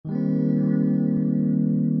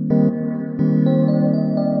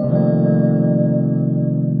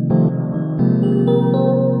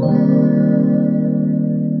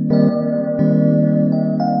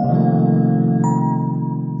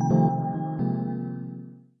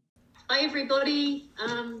Hi, everybody.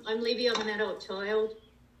 I'm Libby. I'm an adult child.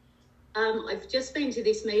 I've just been to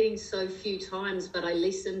this meeting so few times, but I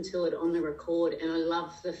listened to it on the record, and I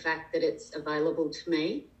love the fact that it's available to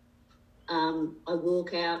me. I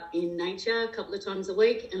walk out in nature a couple of times a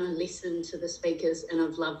week and I listen to the speakers, and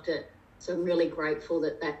I've loved it. So I'm really grateful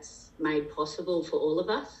that that's made possible for all of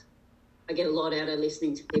us. I get a lot out of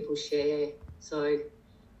listening to people share. So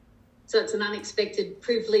it's an unexpected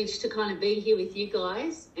privilege to kind of be here with you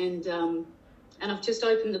guys. And I've just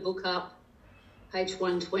opened the book up, page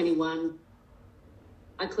 121.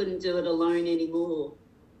 I couldn't do it alone anymore.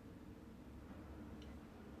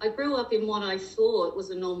 I grew up in what I thought was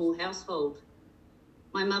a normal household.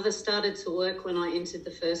 My mother started to work when I entered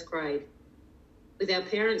the first grade. With our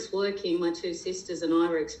parents working, my two sisters and I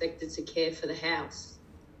were expected to care for the house.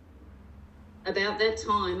 About that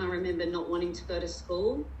time, I remember not wanting to go to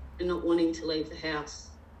school and not wanting to leave the house.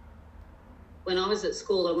 When I was at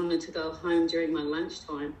school, I wanted to go home during my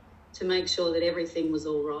lunchtime to make sure that everything was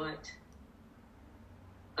all right.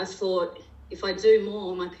 I thought, if I do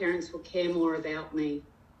more, my parents will care more about me.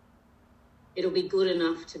 It'll be good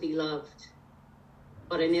enough to be loved,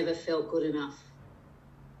 but I never felt good enough.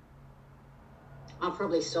 I'll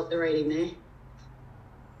probably stop the reading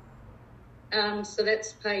there. So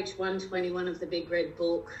that's page 121 of the Big Red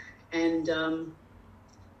Book, and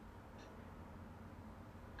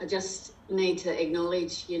I just need to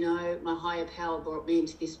acknowledge, my higher power brought me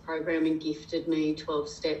into this program and gifted me 12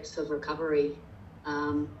 steps of recovery.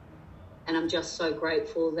 And I'm just so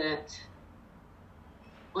grateful that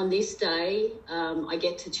on this day, I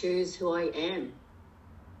get to choose who I am.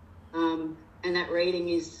 And that reading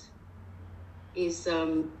is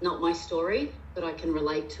not my story, but I can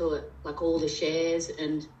relate to it, like all the shares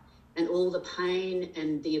and all the pain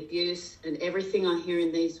and the abuse and everything I hear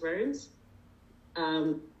in these rooms.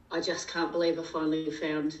 I just can't believe I finally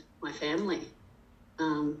found my family.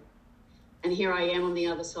 And here I am on the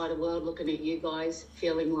other side of the world looking at you guys,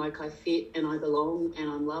 feeling like I fit and I belong and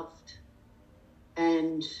I'm loved.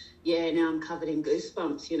 And yeah, now I'm covered in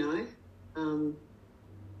goosebumps,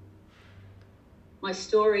 My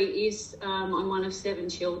story is I'm one of 7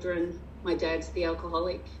 children. My dad's the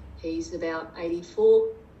alcoholic. He's about 84.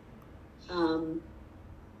 I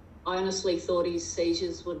honestly thought his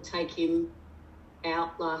seizures would take him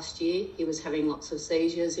out last year. He was having lots of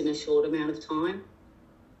seizures in a short amount of time.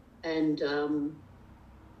 And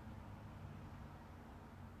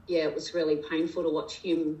it was really painful to watch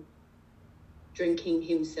him drinking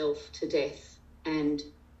himself to death, and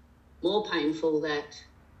more painful that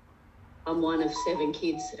I'm one of 7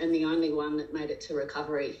 kids and the only one that made it to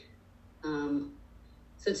recovery.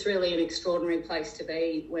 So it's really an extraordinary place to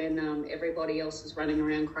be when everybody else is running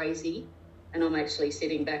around crazy and I'm actually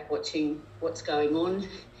sitting back watching what's going on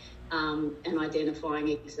and identifying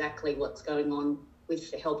exactly what's going on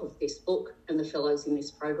with the help of this book and the fellows in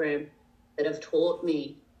this program that have taught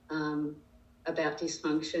me about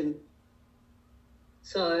dysfunction.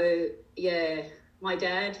 So, yeah, my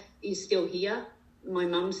dad is still here. My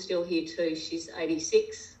mum's still here too. She's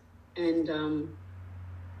 86. And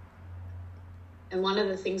one of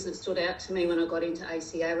the things that stood out to me when I got into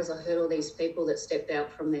ACA was I heard all these people that stepped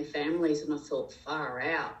out from their families, and I thought, far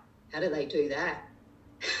out, how do they do that?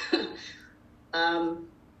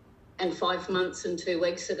 And 5 months and 2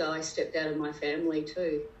 weeks ago, I stepped out of my family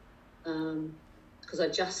too, because I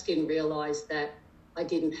just didn't realise that I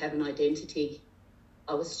didn't have an identity.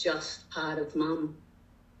 I was just part of mum.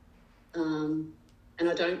 And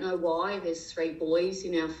I don't know why. There's 3 boys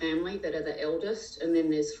in our family that are the eldest, and then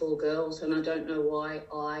there's 4 girls, and I don't know why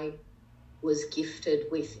I was gifted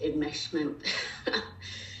with enmeshment.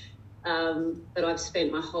 But I've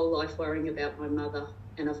spent my whole life worrying about my mother,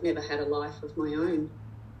 and I've never had a life of my own.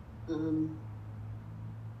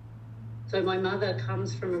 So my mother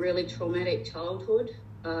comes from a really traumatic childhood.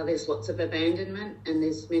 There's lots of abandonment, and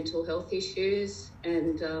there's mental health issues,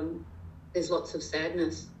 and there's lots of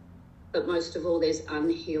sadness. But most of all, there's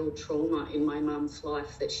unhealed trauma in my mum's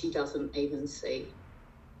life that she doesn't even see.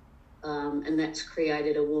 And that's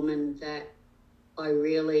created a woman that I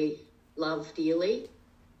really love dearly,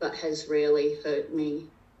 but has really hurt me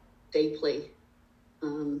deeply.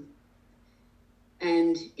 And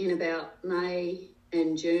in about May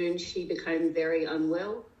and June, she became very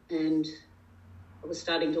unwell, and I was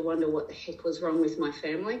starting to wonder what the heck was wrong with my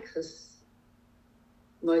family, because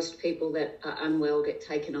most people that are unwell get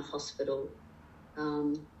taken to hospital.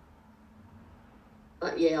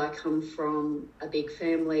 But yeah, I come from a big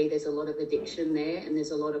family. There's a lot of addiction there, and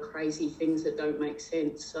there's a lot of crazy things that don't make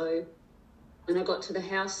sense. So when I got to the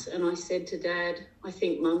house and I said to Dad, I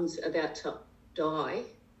think Mum's about to die,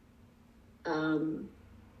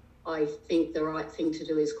 I think the right thing to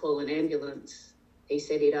do is call an ambulance. He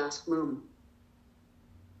said he'd ask Mum.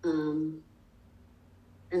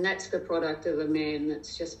 And that's the product of a man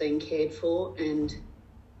that's just been cared for, and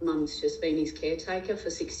Mum's just been his caretaker for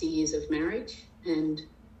 60 years of marriage, and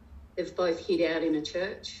they've both hid out in a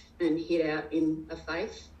church and hid out in a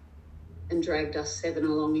faith and dragged us 7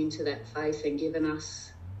 along into that faith and given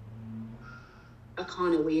us a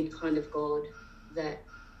kind of weird kind of God that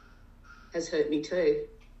has hurt me too.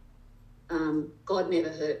 God never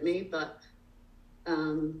hurt me, but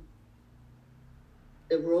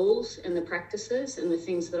the rules and the practices and the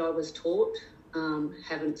things that I was taught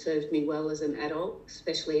haven't served me well as an adult,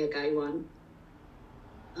 especially a gay one.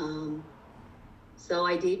 So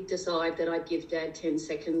I did decide that I'd give Dad 10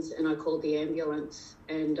 seconds, and I called the ambulance,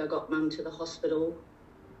 and I got Mum to the hospital,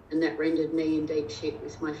 and that rendered me in deep shit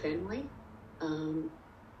with my family. And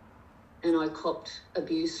I copped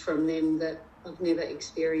abuse from them that I've never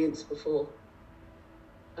experienced before.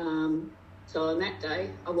 So on that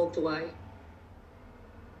day, I walked away.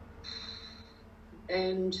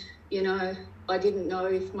 And, you know, I didn't know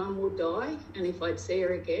if Mum would die and if I'd see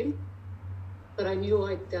her again, but I knew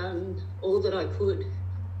I'd done all that I could,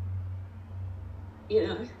 you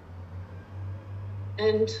know,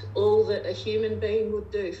 and all that a human being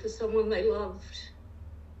would do for someone they loved.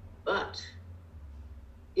 But,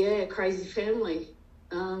 yeah, crazy family.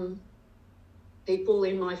 People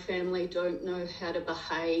in my family don't know how to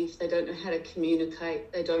behave. They don't know how to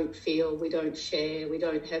communicate. They don't feel. We don't share. We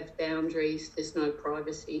don't have boundaries. There's no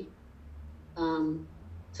privacy.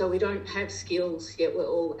 So we don't have skills, yet we're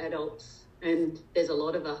all adults, and there's a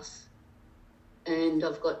lot of us. And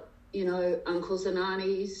I've got, you know, uncles and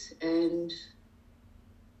aunties and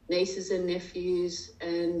nieces and nephews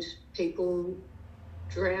and people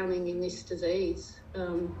drowning in this disease.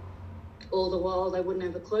 All the while they wouldn't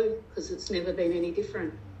have a clue because it's never been any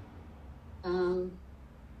different. So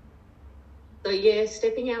yeah,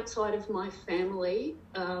 stepping outside of my family,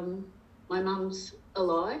 my mum's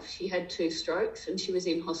alive. She had 2 strokes and she was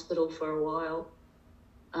in hospital for a while.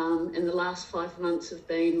 And the last 5 months have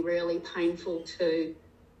been really painful to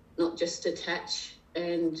not just detach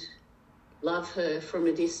and love her from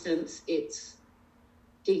a distance, it's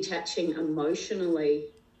detaching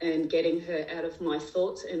emotionally and getting her out of my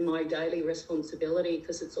thoughts and my daily responsibility,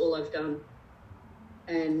 because it's all I've done.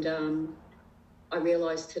 And I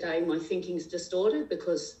realised today my thinking's distorted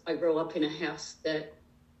because I grew up in a house that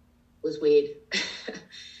was weird.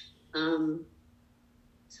 So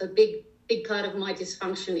big part of my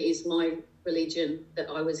dysfunction is my religion that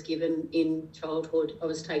I was given in childhood. I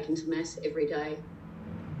was taken to Mass every day.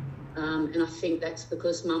 And I think that's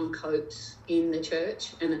because Mum copes in the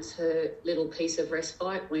church and it's her little piece of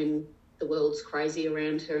respite when the world's crazy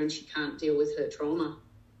around her and she can't deal with her trauma.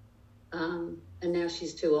 And now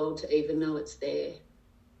she's too old to even know it's there.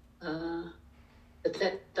 But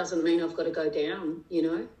that doesn't mean I've got to go down, you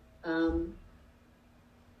know.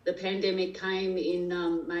 The pandemic came in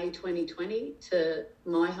May 2020 to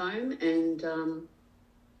my home, and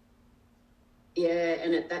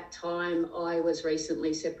and at that time I was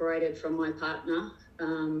recently separated from my partner.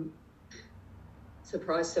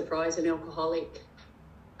 Surprise, surprise, an alcoholic.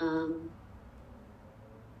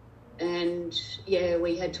 And yeah,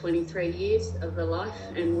 we had 23 years of a life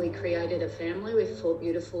and we created a family with 4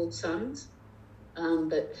 beautiful sons.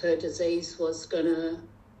 But her disease was going to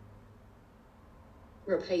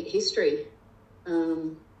repeat history.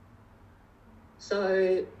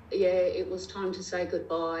 So yeah, it was time to say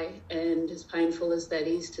goodbye, and as painful as that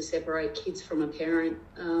is to separate kids from a parent,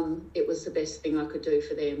 it was the best thing I could do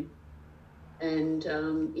for them. And,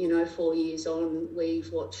 4 years on,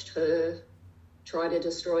 we've watched her try to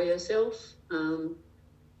destroy herself, and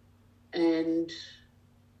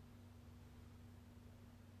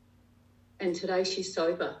today she's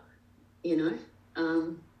sober,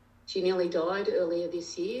 She nearly died earlier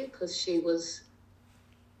this year because she was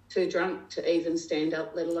too drunk to even stand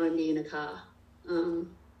up, let alone be in a car.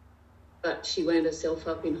 But she wound herself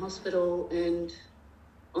up in hospital, and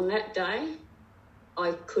on that day,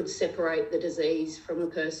 I could separate the disease from a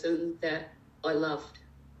person that I loved,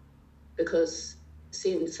 because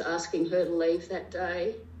since asking her to leave that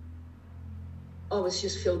day, I was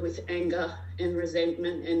just filled with anger and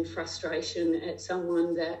resentment and frustration at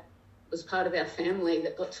someone that was part of our family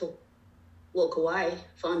that got to walk away,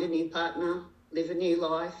 find a new partner, live a new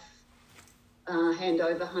life, hand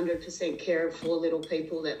over 100% care of 4 little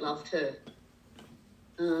people that loved her.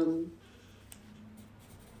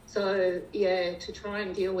 To try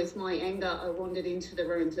and deal with my anger, I wandered into the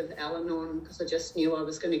ruins of Al-Anon because I just knew I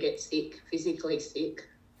was going to get sick, physically sick.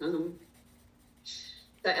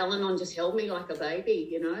 So Al-Anon just held me like a baby,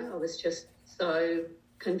 you know. I was just so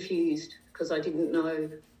confused because I didn't know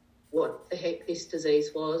what the heck this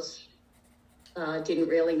disease was. I didn't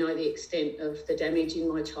really know the extent of the damage in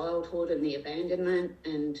my childhood and the abandonment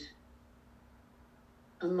and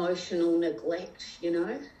emotional neglect, you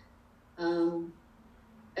know.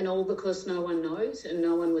 And all because no one knows and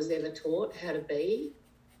no one was ever taught how to be,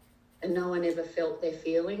 and no one ever felt their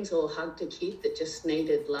feelings or hugged a kid that just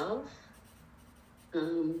needed love.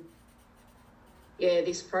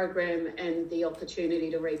 This program and the opportunity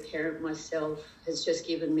to reparent myself has just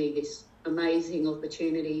given me this amazing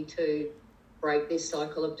opportunity to break this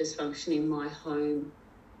cycle of dysfunction in my home.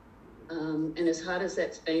 And as hard as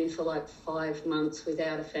that's been for like 5 months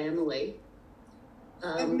without a family.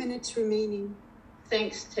 5 minutes remaining.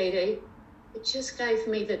 Thanks, TD. It just gave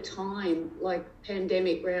me the time, like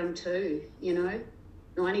pandemic round 2, you know,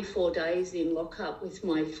 94 days in lockup with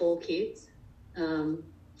my 4 kids.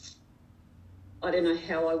 I don't know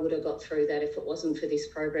how I would have got through that if it wasn't for this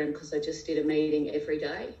program, because I just did a meeting every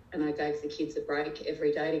day and I gave the kids a break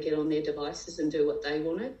every day to get on their devices and do what they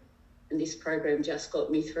wanted. And this program just got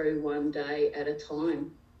me through one day at a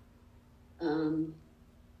time.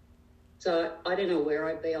 So I don't know where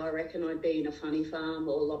I'd be. I reckon I'd be in a funny farm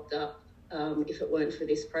or locked up if it weren't for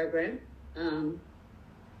this program.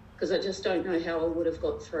 Because I just don't know how I would have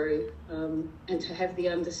got through. And to have the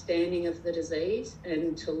understanding of the disease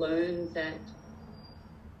and to learn that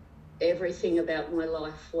everything about my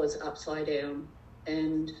life was upside down,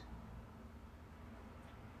 and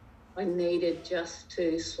I needed just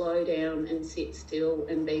to slow down and sit still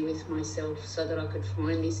and be with myself so that I could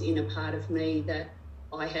find this inner part of me that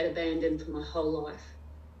I had abandoned for my whole life.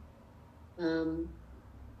 So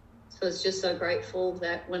I was just so grateful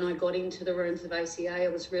that when I got into the rooms of ACA, I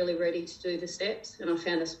was really ready to do the steps, and I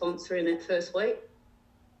found a sponsor in that first week.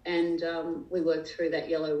 And we worked through that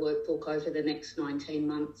yellow workbook over the next 19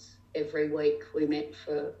 months. Every week we met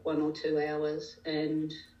for 1 or 2 hours,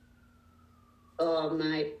 and oh,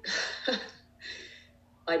 mate,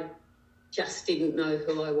 I just didn't know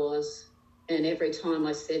who I was. And every time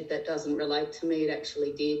I said that doesn't relate to me, it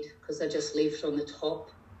actually did, because I just lived on the top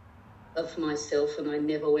of myself and I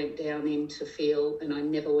never went down in to feel, and I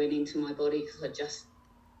never went into my body because I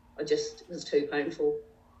just was too painful.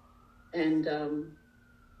 And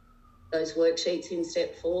those worksheets in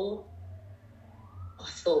step 4, I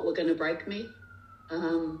thought were going to break me.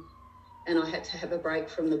 And I had to have a break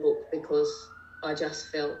from the book because I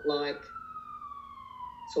just felt like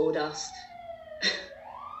sawdust.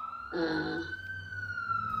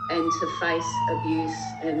 And to face abuse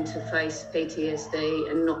and to face PTSD,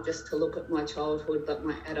 and not just to look at my childhood but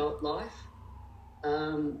my adult life.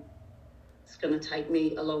 It's going to take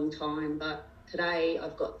me a long time, but today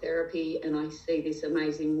I've got therapy and I see this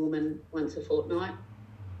amazing woman once a fortnight,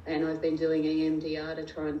 and I've been doing EMDR to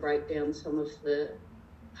try and break down some of the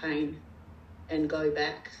pain and go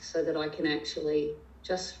back so that I can actually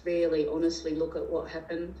just really honestly look at what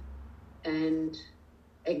happened and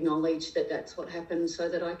acknowledge that that's what happened, so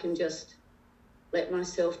that I can just let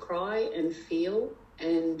myself cry and feel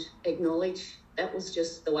and acknowledge that was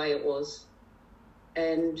just the way it was.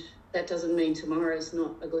 And that doesn't mean tomorrow's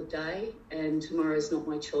not a good day, and tomorrow's not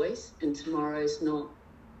my choice, and tomorrow's not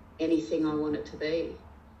anything I want it to be.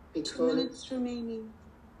 Because 2 minutes remaining.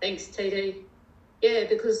 Thanks, TD. Yeah,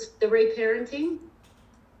 because the reparenting,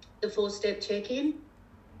 the 4-step check-in,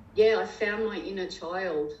 I found my inner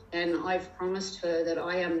child, and I've promised her that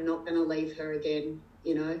I am not going to leave her again,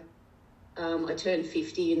 you know. I turned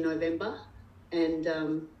 50 in November, and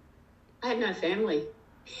I had no family.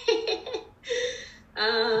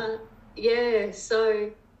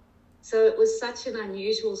 So it was such an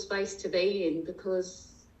unusual space to be in because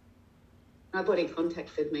nobody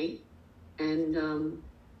contacted me, and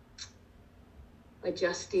I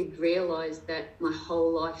just did realise that my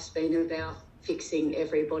whole life's been about fixing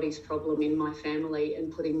everybody's problem in my family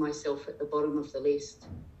and putting myself at the bottom of the list.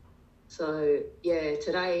 So,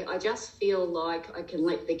 today I just feel like I can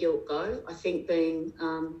let the guilt go. I think being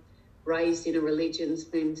raised in a religion's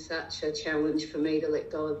been such a challenge for me to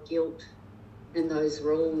let go of guilt and those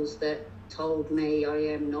rules that told me I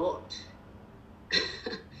am not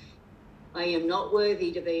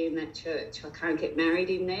worthy to be in that church. I can't get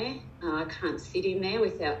married in there. I can't sit in there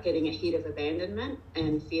without getting a hit of abandonment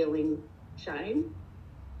and feeling shame.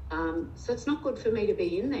 So it's not good for me to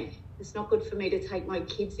be in there. It's not good for me to take my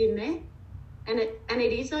kids in there. And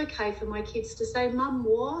it is okay for my kids to say, Mum,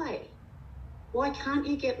 why? Why can't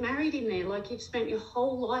you get married in there? Like, you've spent your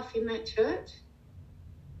whole life in that church.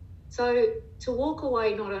 So to walk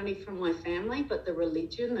away not only from my family, but the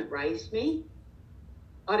religion that raised me,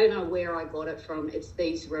 I don't know where I got it from. It's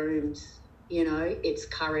these rooms, you know, it's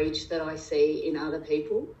courage that I see in other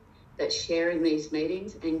people that share in these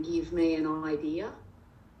meetings and give me an idea.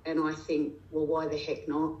 And I think, well, why the heck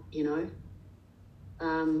not, you know?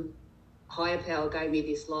 Higher power gave me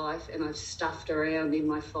this life and I've stuffed around in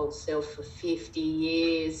my false self for 50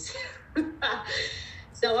 years.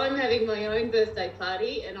 So I'm having my own birthday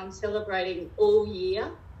party and I'm celebrating all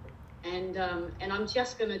year. And I'm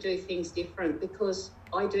just going to do things different because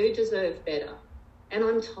I do deserve better. And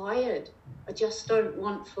I'm tired. I just don't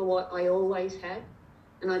want for what I always had.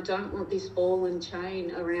 And I don't want this ball and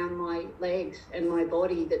chain around my legs and my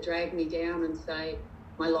body that drag me down and say,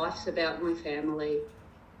 my life's about my family.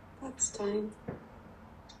 That's time.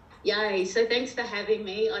 Yay. So thanks for having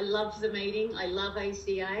me. I love the meeting. I love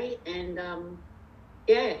ACA. And,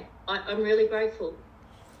 I'm really grateful.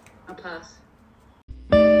 I'll pass.